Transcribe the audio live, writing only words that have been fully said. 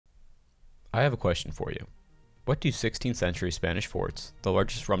I have a question for you. What do 16th century Spanish forts, the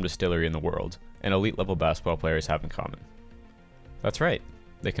largest rum distillery in the world, and elite level basketball players have in common? That's right,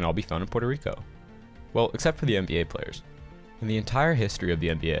 they can all be found in Puerto Rico. Well, except for the NBA players. In the entire history of the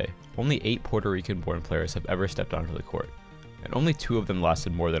NBA, only 8 Puerto Rican born players have ever stepped onto the court, and only 2 of them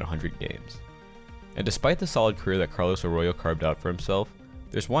lasted more than 100 games. And despite the solid career that Carlos Arroyo carved out for himself,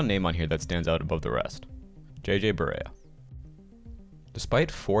 there's one name on here that stands out above the rest: JJ Barea.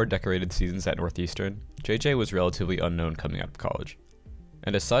 Despite 4 decorated seasons at Northeastern, JJ was relatively unknown coming out of college,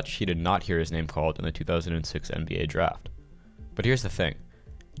 and as such, he did not hear his name called in the 2006 NBA draft. But here's the thing,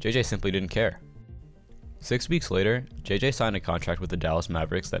 JJ simply didn't care. 6 weeks later, JJ signed a contract with the Dallas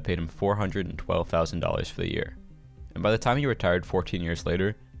Mavericks that paid him $412,000 for the year, and by the time he retired 14 years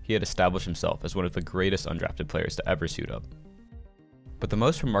later, he had established himself as one of the greatest undrafted players to ever suit up. But the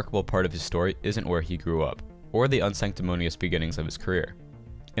most remarkable part of his story isn't where he grew up, or the unsanctimonious beginnings of his career.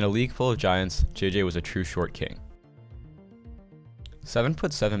 In a league full of giants, JJ was a true short king. 7'7"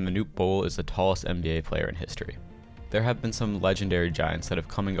 Manute Bol is the tallest NBA player in history. There have been some legendary giants that have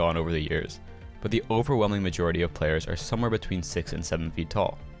come and gone over the years, but the overwhelming majority of players are somewhere between 6 and 7 feet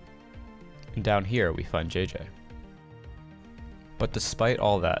tall. And down here we find JJ. But despite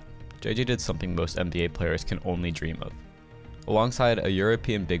all that, JJ did something most NBA players can only dream of. Alongside a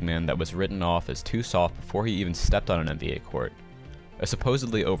European big man that was written off as too soft before he even stepped on an NBA court, a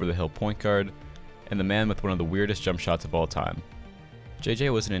supposedly over-the-hill point guard, and the man with one of the weirdest jump shots of all time,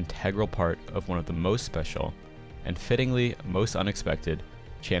 JJ was an integral part of one of the most special, and fittingly most unexpected,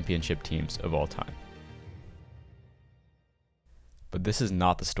 championship teams of all time. But this is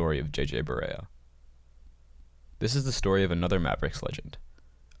not the story of JJ Barea. This is the story of another Mavericks legend,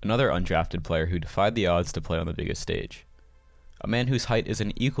 another undrafted player who defied the odds to play on the biggest stage. A man whose height is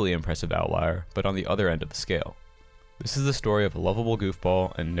an equally impressive outlier, but on the other end of the scale. This is the story of a lovable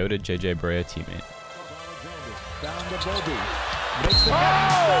goofball and noted JJ Barea teammate. Down to Bobby. Makes the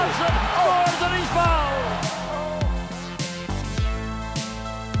scores and he's fouled!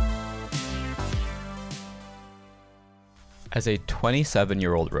 As a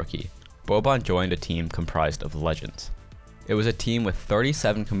 27-year-old rookie, Boban joined a team comprised of legends. It was a team with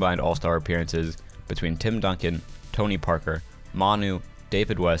 37 combined All-Star appearances between Tim Duncan, Tony Parker, Manu,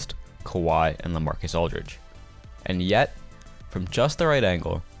 David West, Kawhi, and LaMarcus Aldridge. And yet, from just the right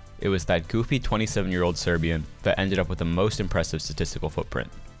angle, it was that goofy 27-year-old Serbian that ended up with the most impressive statistical footprint.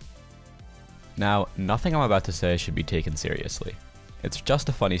 Now, nothing I'm about to say should be taken seriously. It's just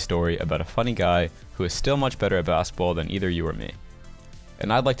a funny story about a funny guy who is still much better at basketball than either you or me.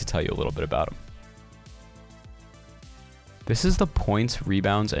 And I'd like to tell you a little bit about him. This is the points,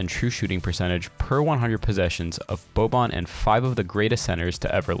 rebounds, and true shooting percentage per 100 possessions of Boban and 5 of the greatest centers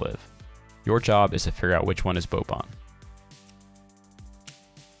to ever live. Your job is to figure out which one is Boban.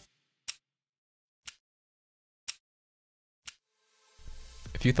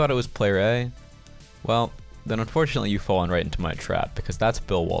 If you thought it was player A, well, then unfortunately you've fallen right into my trap, because that's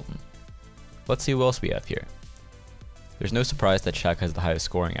Bill Walton. Let's see who else we have here. There's no surprise that Shaq has the highest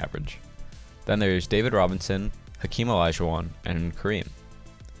scoring average. Then there's David Robinson, Hakeem Olajuwon, and Kareem.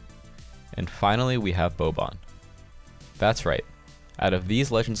 And finally we have Boban. That's right, out of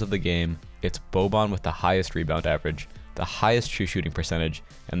these legends of the game, it's Boban with the highest rebound average, the highest true shooting percentage,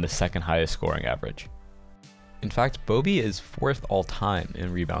 and the second highest scoring average. In fact, Bobby is 4th all time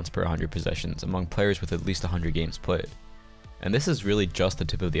in rebounds per 100 possessions among players with at least 100 games played. And this is really just the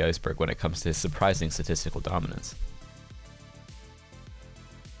tip of the iceberg when it comes to his surprising statistical dominance.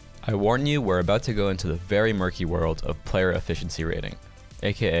 I warn you, we're about to go into the very murky world of player efficiency rating,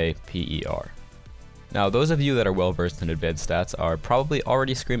 aka PER. Now, those of you that are well versed in advanced stats are probably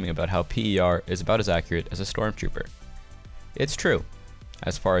already screaming about how PER is about as accurate as a stormtrooper. It's true.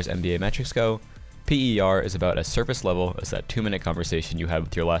 As far as NBA metrics go, PER is about as surface level as that 2-minute conversation you had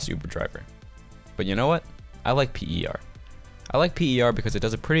with your last Uber driver. But you know what? I like PER. I like PER because it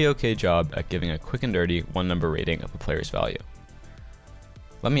does a pretty okay job at giving a quick and dirty 1-number rating of a player's value.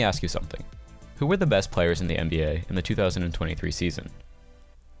 Let me ask you something. Who were the best players in the NBA in the 2023 season?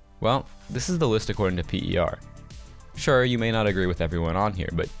 Well, this is the list according to PER. Sure, you may not agree with everyone on here,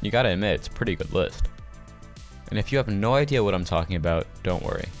 but you gotta admit it's a pretty good list. And if you have no idea what I'm talking about, don't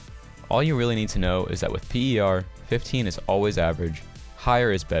worry. All you really need to know is that with PER, 15 is always average,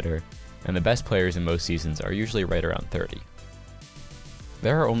 higher is better, and the best players in most seasons are usually right around 30.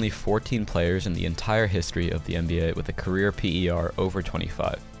 There are only 14 players in the entire history of the NBA with a career PER over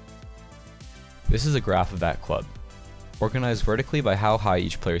 25. This is a graph of that club, organized vertically by how high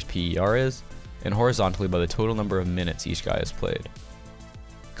each player's PER is, and horizontally by the total number of minutes each guy has played.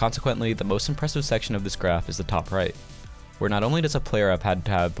 Consequently, the most impressive section of this graph is the top right, where not only does a player have had to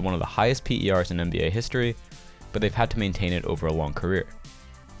have one of the highest PERs in NBA history, but they've had to maintain it over a long career.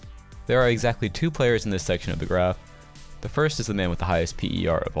 There are exactly 2 players in this section of the graph. The first is the man with the highest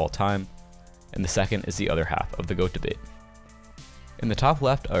PER of all time, and the second is the other half of the GOAT debate. In the top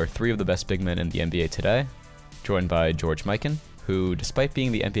left are 3 of the best big men in the NBA today, joined by George Mikan, who, despite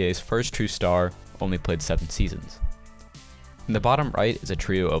being the NBA's first true star, only played 7 seasons. In the bottom right is a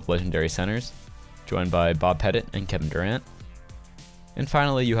trio of legendary centers, joined by Bob Pettit and Kevin Durant. And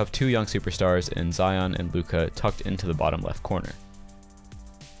finally, you have 2 young superstars in Zion and Luka tucked into the bottom left corner.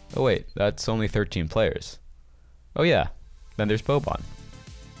 Oh wait, that's only 13 players. Oh yeah, then there's Boban.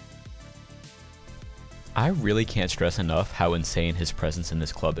 I really can't stress enough how insane his presence in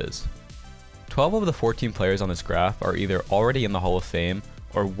this club is. 12 of the 14 players on this graph are either already in the Hall of Fame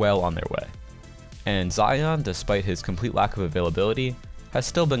or well on their way. And Zion, despite his complete lack of availability, has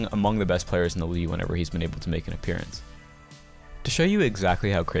still been among the best players in the league whenever he's been able to make an appearance. To show you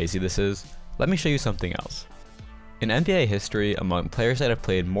exactly how crazy this is, let me show you something else. In NBA history, among players that have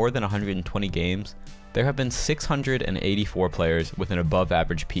played more than 120 games, there have been 684 players with an above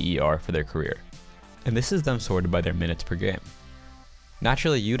average PER for their career. And this is them sorted by their minutes per game.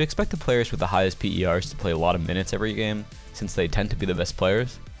 Naturally, you'd expect the players with the highest PERs to play a lot of minutes every game, since they tend to be the best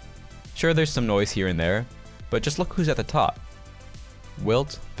players. Sure, there's some noise here and there, but just look who's at the top.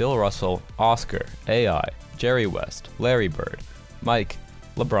 Wilt, Bill Russell, Oscar, AI, Jerry West, Larry Bird, Mike,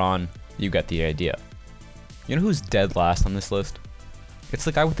 LeBron, you get the idea. You know who's dead last on this list? It's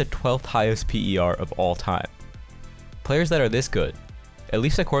the guy with the 12th highest PER of all time. Players that are this good, at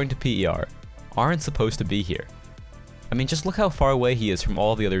least according to PER, aren't supposed to be here. I mean, just look how far away he is from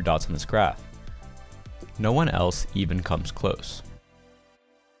all the other dots on this graph. No one else even comes close.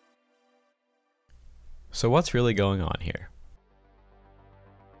 So what's really going on here?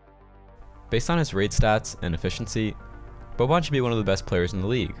 Based on his rate stats and efficiency, Boban should be one of the best players in the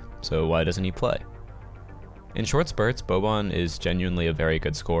league, so why doesn't he play? In short spurts, Boban is genuinely a very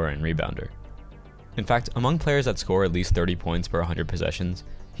good scorer and rebounder. In fact, among players that score at least 30 points per 100 possessions,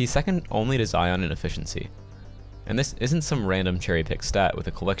 he's second only to Zion in efficiency. And this isn't some random cherry-picked stat with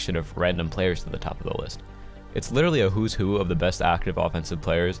a collection of random players at the top of the list. It's literally a who's who of the best active offensive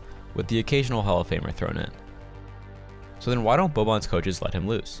players, with the occasional Hall of Famer thrown in. So then why don't Boban's coaches let him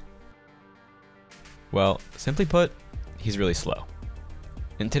loose? Well, simply put, he's really slow.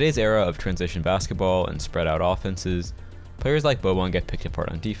 In today's era of transition basketball and spread out offenses, players like Boban get picked apart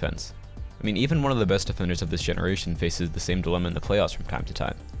on defense. I mean, even one of the best defenders of this generation faces the same dilemma in the playoffs from time to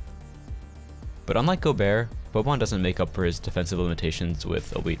time. But unlike Gobert, Boban doesn't make up for his defensive limitations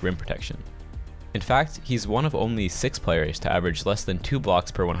with elite rim protection. In fact, he's one of only 6 players to average less than 2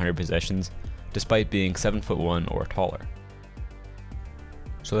 blocks per 100 possessions, despite being 7'1" or taller.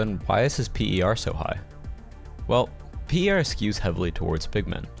 So then why is his PER so high? Well, PER skews heavily towards big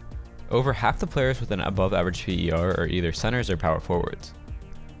men. Over half the players with an above average PER are either centers or power forwards.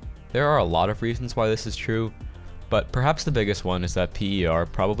 There are a lot of reasons why this is true, but perhaps the biggest one is that PER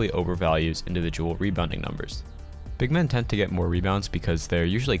probably overvalues individual rebounding numbers. Big men tend to get more rebounds because they're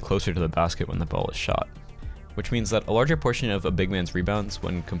usually closer to the basket when the ball is shot, which means that a larger portion of a big man's rebounds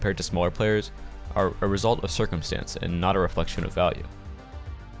when compared to smaller players are a result of circumstance and not a reflection of value.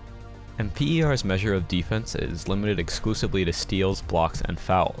 And PER's measure of defense is limited exclusively to steals, blocks, and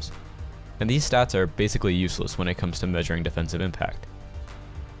fouls. And these stats are basically useless when it comes to measuring defensive impact.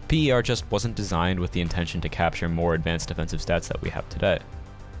 PER just wasn't designed with the intention to capture more advanced defensive stats that we have today.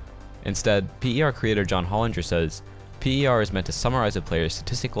 Instead, PER creator John Hollinger says, PER is meant to summarize a player's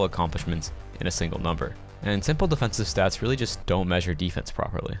statistical accomplishments in a single number, and simple defensive stats really just don't measure defense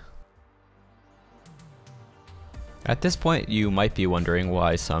properly. At this point, you might be wondering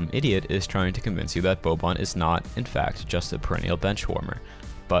why some idiot is trying to convince you that Boban is not, in fact, just a perennial bench warmer,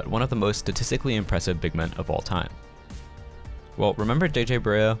 but one of the most statistically impressive big men of all time. Well, remember JJ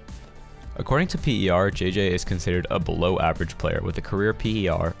Barea? According to PER, JJ is considered a below average player with a career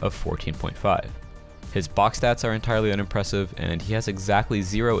PER of 14.5. His box stats are entirely unimpressive, and he has exactly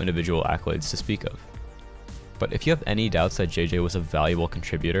 0 individual accolades to speak of. But if you have any doubts that JJ was a valuable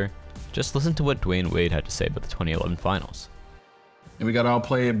contributor, just listen to what Dwayne Wade had to say about the 2011 finals. And we got all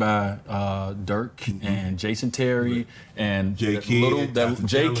played by Dirk and Jason Terry and J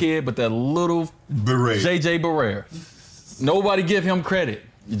Kid, but that little JJ Barea. Nobody give him credit.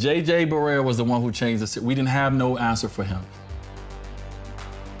 JJ Barea was the one who changed the. We didn't have no answer for him.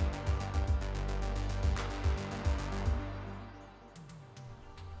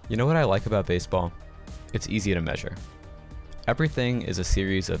 You know what I like about baseball? It's easy to measure. Everything is a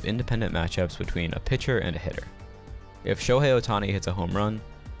series of independent matchups between a pitcher and a hitter. If Shohei Ohtani hits a home run,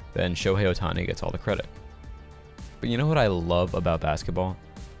 then Shohei Ohtani gets all the credit. But you know what I love about basketball?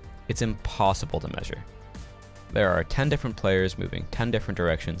 It's impossible to measure. There are 10 different players moving 10 different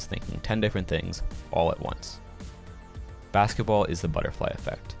directions, thinking 10 different things all at once. Basketball is the butterfly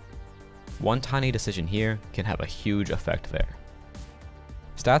effect. One tiny decision here can have a huge effect there.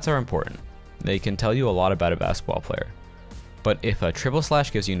 Stats are important. They can tell you a lot about a basketball player. But if a triple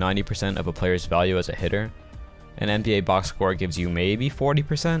slash gives you 90% of a player's value as a hitter, an NBA box score gives you maybe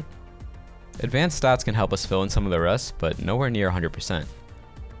 40%, advanced stats can help us fill in some of the rest, but nowhere near 100%.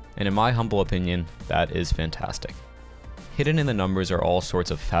 And in my humble opinion, that is fantastic. Hidden in the numbers are all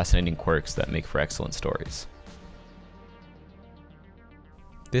sorts of fascinating quirks that make for excellent stories.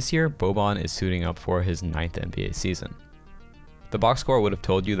 This year, Boban is suiting up for his 9th NBA season. The box score would have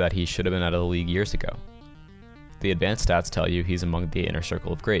told you that he should have been out of the league years ago. The advanced stats tell you he's among the inner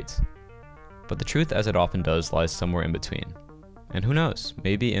circle of greats. But the truth, as it often does, lies somewhere in between. And who knows,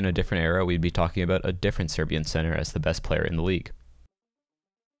 maybe in a different era we'd be talking about a different Serbian center as the best player in the league.